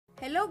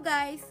Hello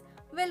guys,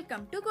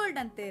 welcome to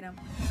Golden Theorem.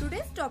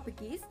 Today's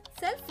topic is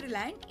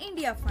Self-Reliant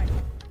India Fund.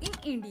 In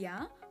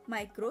India,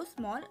 micro,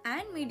 small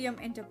and medium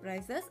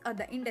enterprises are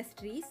the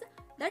industries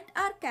that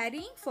are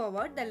carrying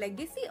forward the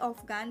legacy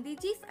of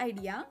Gandhiji's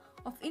idea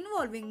of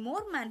involving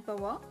more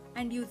manpower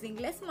and using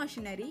less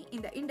machinery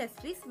in the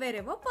industries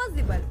wherever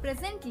possible.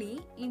 Presently,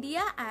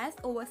 India has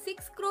over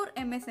 6 crore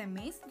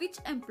MSMEs which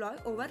employ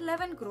over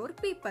 11 crore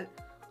people,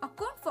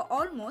 account for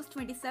almost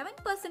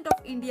 27%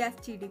 of India's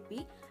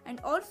GDP and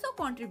also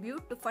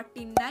contribute to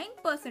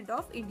 49%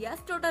 of India's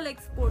total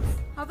exports.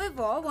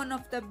 However, one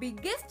of the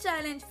biggest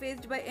challenges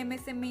faced by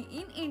MSME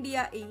in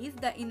India is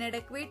the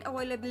inadequate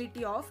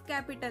availability of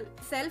capital.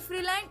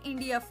 Self-Reliant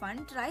India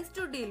Fund tries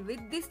to deal with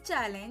this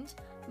challenge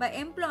by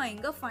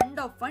employing a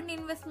fund-of-fund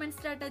investment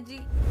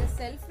strategy. The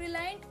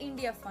Self-Reliant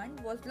India Fund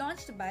was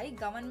launched by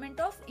Government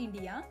of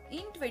India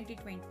in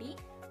 2020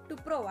 to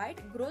provide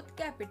growth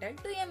capital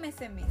to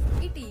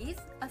MSMEs. It is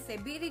a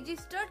SEBI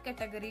registered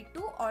category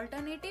 2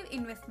 alternative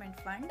investment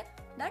fund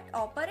that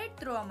operates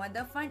through a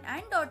mother fund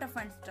and daughter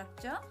fund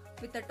structure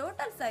with a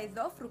total size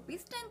of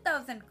Rs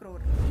 10,000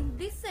 crore. In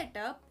this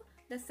setup,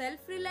 the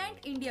Self-Reliant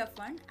India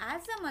Fund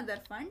as a mother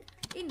fund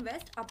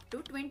invests up to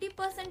 20%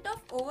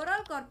 of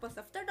overall corpus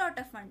of the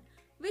daughter fund,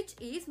 which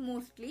is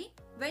mostly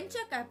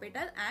venture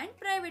capital and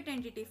private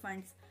entity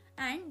funds,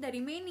 and the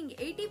remaining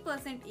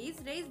 80% is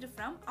raised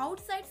from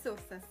outside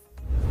sources.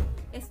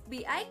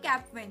 SBI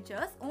Cap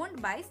Ventures,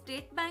 owned by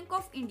State Bank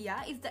of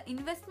India, is the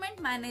investment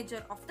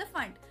manager of the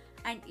fund,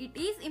 and it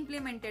is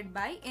implemented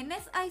by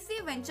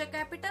NSIC Venture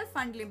Capital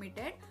Fund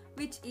Limited,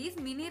 which is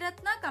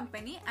Miniratna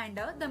company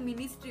under the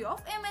Ministry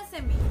of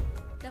MSME.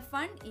 The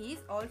fund is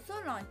also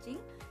launching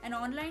an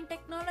online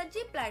technology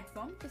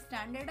platform to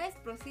standardize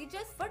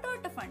procedures for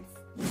daughter funds.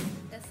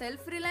 The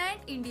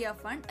Self-Reliant India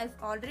Fund has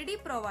already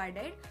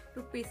provided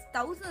Rs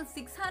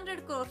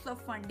 1,600 crores of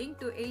funding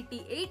to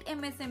 88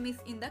 MSMEs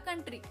in the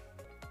country.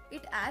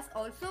 It has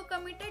also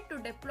committed to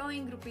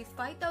deploying Rs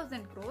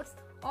 5,000 crores,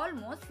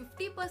 almost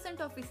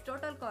 50% of its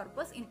total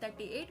corpus, in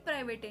 38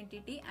 private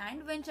entity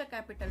and venture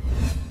capital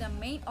funds. The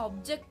main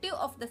objective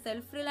of the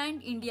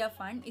Self-Reliant India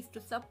Fund is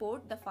to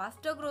support the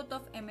faster growth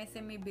of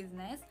MSME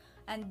business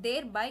and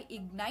thereby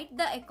ignite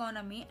the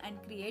economy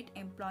and create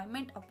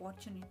employment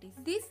opportunities.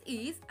 This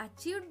is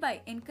achieved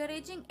by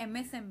encouraging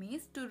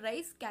MSMEs to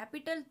raise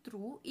capital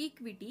through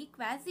equity,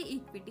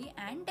 quasi-equity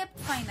and debt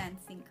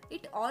financing.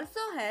 It also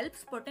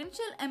helps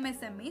potential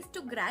MSMEs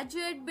to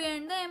graduate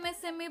beyond the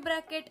MSME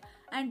bracket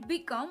and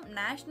become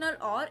national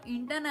or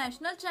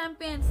international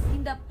champions.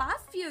 In the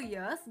past few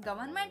years,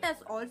 government has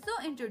also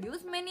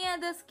introduced many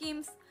other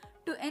schemes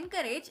to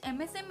encourage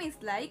MSMEs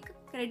like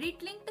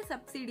credit-linked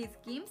subsidy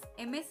schemes,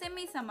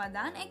 MSME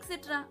Samadhan,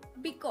 etc.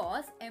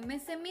 Because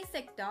MSME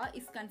sector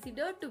is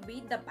considered to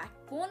be the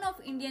backbone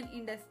of Indian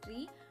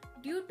industry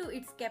due to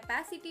its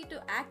capacity to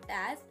act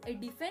as a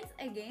defense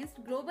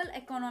against global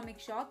economic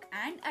shock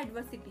and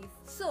adversities.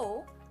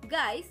 So,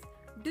 guys,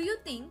 do you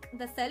think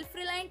the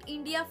Self-Reliant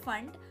India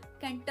Fund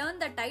can turn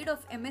the tide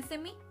of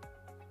MSME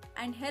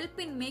and help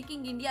in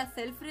making India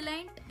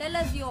self-reliant? Tell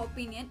us your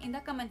opinion in the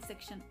comment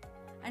section.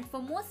 And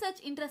for more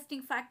such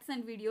interesting facts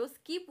and videos,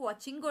 keep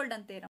watching Golden Theorem.